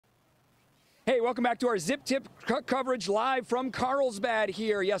welcome back to our Zip Tip coverage live from Carlsbad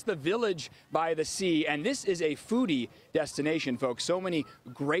here. Yes, the village by the sea. And this is a foodie destination, folks. So many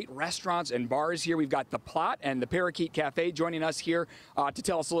great restaurants and bars here. We've got the Plot and the Parakeet Cafe joining us here to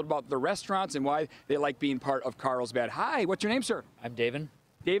tell us a little about the restaurants and why they like being part of Carlsbad. Hi, what's your name, sir? I'm David.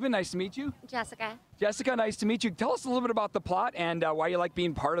 David, nice to meet you. Jessica. Jessica, nice to meet you. Tell us a little bit about the Plot and why you like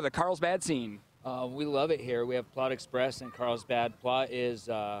being part of the Carlsbad scene. We love it here. We have Plot Express and Carlsbad. Plot is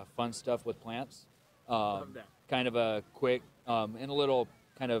fun stuff with plants. Kind of a quick, in a little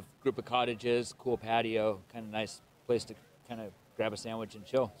kind of group of cottages, cool patio, kind of nice place to kind of grab a sandwich and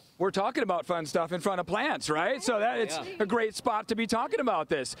chill. We're talking about fun stuff in front of plants, right? So that it's a great spot to be talking about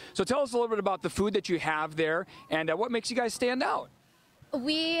this. So tell us a little bit about the food that you have there and what makes you guys stand out.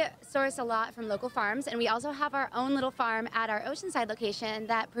 We source a lot from local farms, and we also have our own little farm at our Oceanside location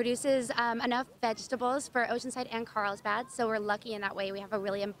that produces enough vegetables for Oceanside and Carlsbad, so we're lucky in that way. We have a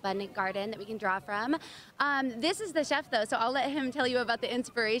really abundant garden that we can draw from. This is the chef, though, so I'll let him tell you about the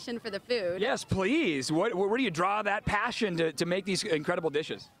inspiration for the food. Yes, please. Where do you draw that passion to make these incredible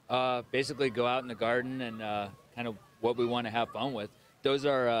dishes? Basically go out in the garden and kind of what we want to have fun with. Those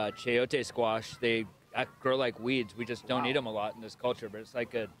are chayote squash. They grow like weeds. We just don't eat them a lot in this culture, but it's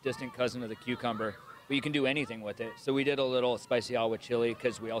like a distant cousin of the cucumber. But you can do anything with it. So we did a little spicy agua chili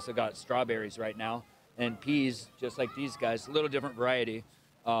because we also got strawberries right now and peas, just like these guys, a little different variety.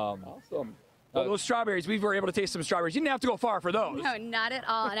 Awesome. Well, those strawberries, we were able to taste some strawberries. You didn't have to go far for those. No, not at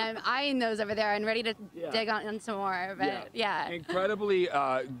all. And I'm eyeing those over there and ready to dig on some more. But yeah. Incredibly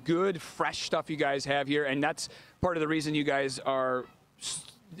good, fresh stuff you guys have here, and that's part of the reason you guys are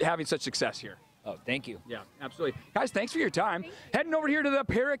having such success here. Oh, thank you. Yeah, absolutely. Guys, thanks for your time. Heading over here to the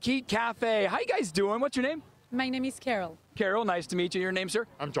Parakeet Cafe. How you guys doing? What's your name? My name is Carol. Carol, nice to meet you. Your name, sir?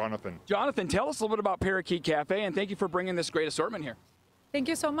 I'm Jonathan. Jonathan, tell us a little bit about Parakeet Cafe, and thank you for bringing this great assortment here. Thank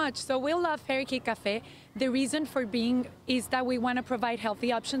you so much. So we love Parakeet Cafe. The reason for being is that we want to provide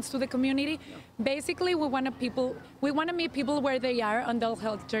healthy options to the community. Basically, we want to meet people where they are on their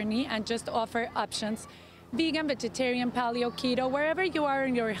health journey and just offer options. Vegan, vegetarian, paleo, keto, wherever you are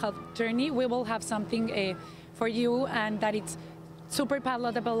in your health journey, we will have something for you, and that it's super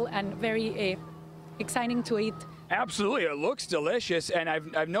palatable and very exciting to eat. Absolutely, it looks delicious, and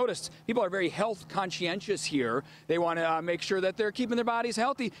I've noticed people are very health conscientious here. They want to make sure that they're keeping their bodies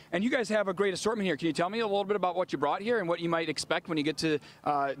healthy, and you guys have a great assortment here. Can you tell me a little bit about what you brought here and what you might expect when you get to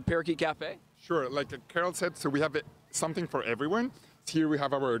Parakeet Cafe? Sure, like Carol said, so we have something for everyone. Here we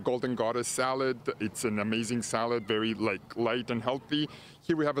have our Golden Goddess salad. It's an amazing salad, very light and healthy.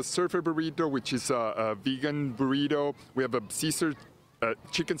 Here we have a surfer burrito, which is a vegan burrito. We have a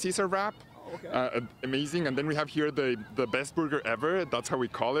chicken Caesar wrap. Amazing. And then we have here the best burger ever. That's how we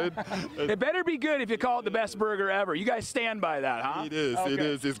call it. It better be good if you call it the best burger ever. You guys stand by that, huh? It is. Okay. It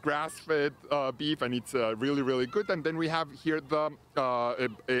is. It's grass-fed beef, and it's really, really good. And then we have here the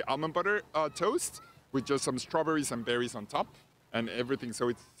almond butter toast with just some strawberries and berries on top and everything. So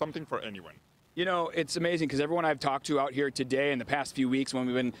it's something for anyone. You know, it's amazing because everyone I've talked to out here today in the past few weeks when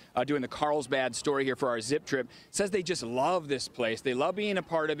we've been doing the Carlsbad story here for our Zip trip says they just love this place. They love being a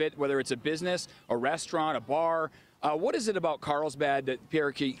part of it, whether it's a business, a restaurant, a bar. What is it about Carlsbad that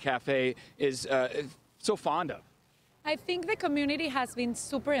Parakeet Cafe is so fond of? I think the community has been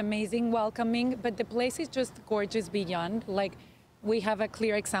super amazing, welcoming, but the place is just gorgeous beyond. Like, we have a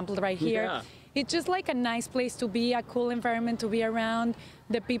clear example right here. Yeah. It's just like a nice place to be, a cool environment to be around.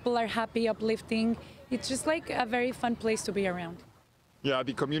 The people are happy, uplifting. It's just like a very fun place to be around. Yeah,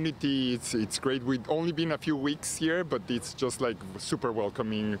 the community, it's great. We've only been a few weeks here, but it's just like super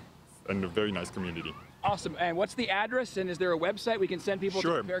welcoming and a very nice community. Awesome. And what's the address, and is there a website we can send people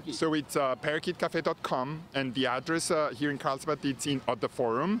to Parakeet? So it's parakeetcafe.com, and the address here in Carlsbad, it's at the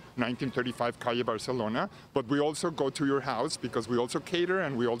Forum, 1935 Calle Barcelona. But we also go to your house because we also cater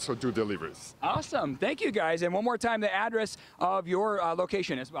and we also do deliveries. Awesome. Thank you, guys. And one more time, the address of your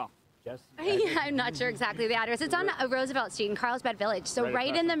location as well. Jess? I'm not sure exactly the address. It's on Roosevelt Street in Carlsbad Village, so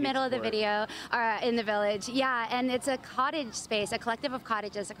right in the middle of the video, in the village. Yeah, and it's a cottage space, a collective of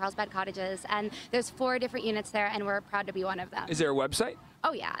cottages, the Carlsbad cottages, and there's 4 different units there, and we're proud to be one of them. Is there a website?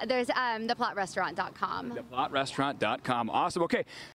 Oh yeah, there's theplotrestaurant.com. Theplotrestaurant.com. Awesome. Okay,